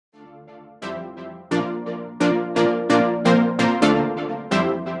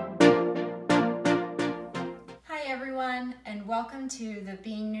welcome to the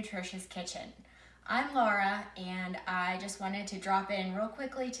Being Nutritious Kitchen. I'm Laura and I just wanted to drop in real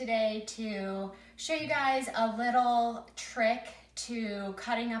quickly today to show you guys a little trick to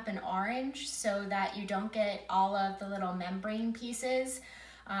cutting up an orange so that you don't get all of the little membrane pieces.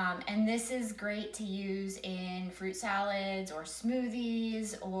 And this is great to use in fruit salads or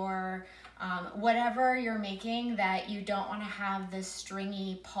smoothies or whatever you're making that you don't want to have the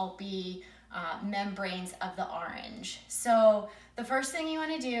stringy, pulpy membranes of the orange. So the first thing you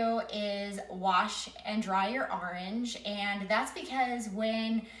want to do is wash and dry your orange, and that's because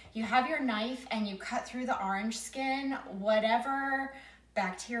when you have your knife and you cut through the orange skin, whatever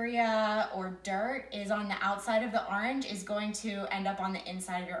bacteria or dirt is on the outside of the orange is going to end up on the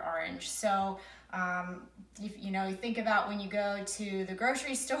inside of your orange. So you think about when you go to the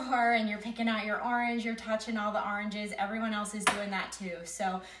grocery store and you're picking out your orange, you're touching all the oranges, everyone else is doing that too.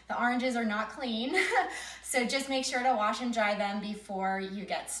 So the oranges are not clean. So just make sure to wash and dry them before you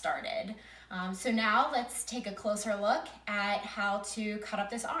get started. So now let's take a closer look at how to cut up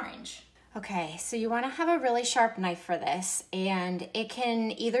this orange. Okay, so you want to have a really sharp knife for this, and it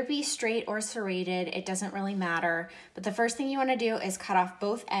can either be straight or serrated, it doesn't really matter. But the first thing you want to do is cut off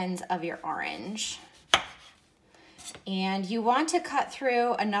both ends of your orange. And you want to cut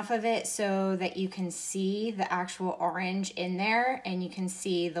through enough of it so that you can see the actual orange in there and you can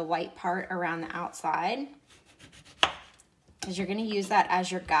see the white part around the outside, because you're going to use that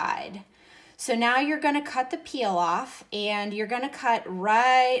as your guide. So now you're going to cut the peel off, and you're going to cut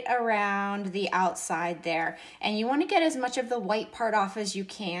right around the outside there. And you want to get as much of the white part off as you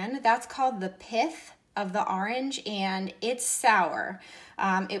can. That's called the pith of the orange, and it's sour.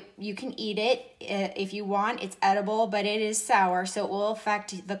 You can eat it if you want. It's edible, but it is sour, so it will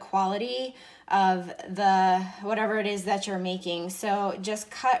affect the quality of whatever it is that you're making. So just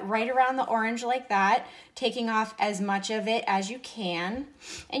cut right around the orange like that, taking off as much of it as you can.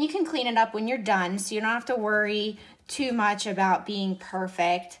 And you can clean it up when you're done, so you don't have to worry too much about being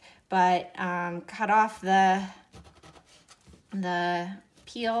perfect, but cut off the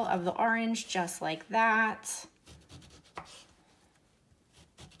peel of the orange just like that.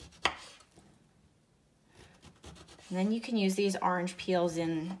 And then you can use these orange peels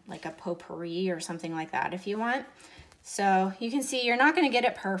in like a potpourri or something like that if you want. So you can see you're not going to get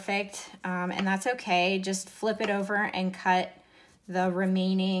it perfect, and that's okay. Just flip it over and cut the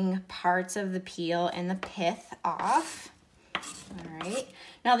remaining parts of the peel and the pith off. All right.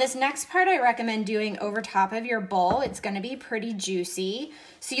 Now this next part I recommend doing over top of your bowl. It's going to be pretty juicy.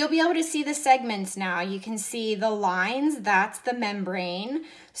 So you'll be able to see the segments now. You can see the lines, that's the membrane.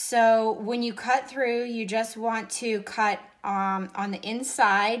 So when you cut through, you just want to cut on the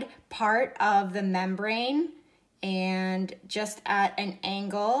inside part of the membrane and just at an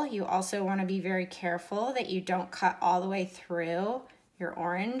angle. You also want to be very careful that you don't cut all the way through your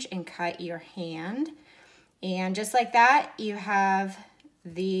orange and cut your hand. And just like that, you have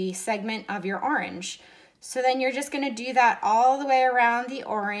the segment of your orange. So then you're just going to do that all the way around the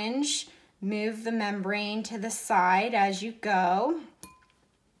orange. Move the membrane to the side as you go.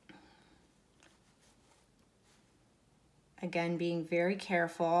 Again, being very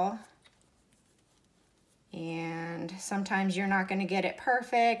careful. And sometimes you're not going to get it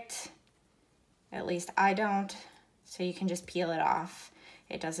perfect. At least I don't. So you can just peel it off.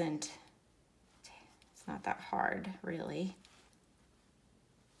 It's not that hard, really.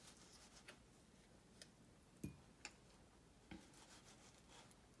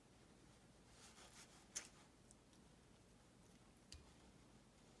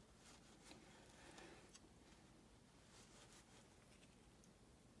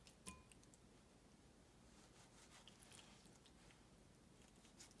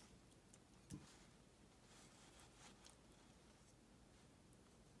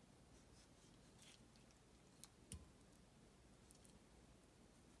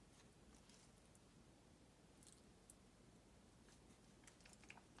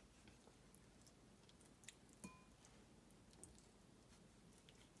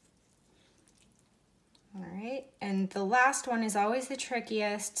 All right, and the last one is always the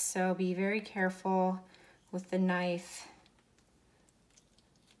trickiest, so be very careful with the knife.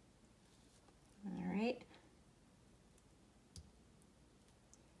 All right.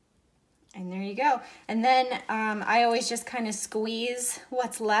 And there you go. And then I always just kind of squeeze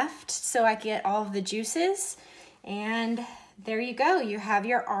what's left so I get all of the juices. And there you go. You have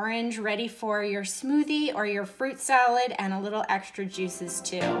your orange ready for your smoothie or your fruit salad, and a little extra juices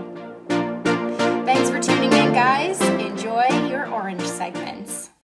too. Thanks for tuning in, guys. Enjoy your orange segments.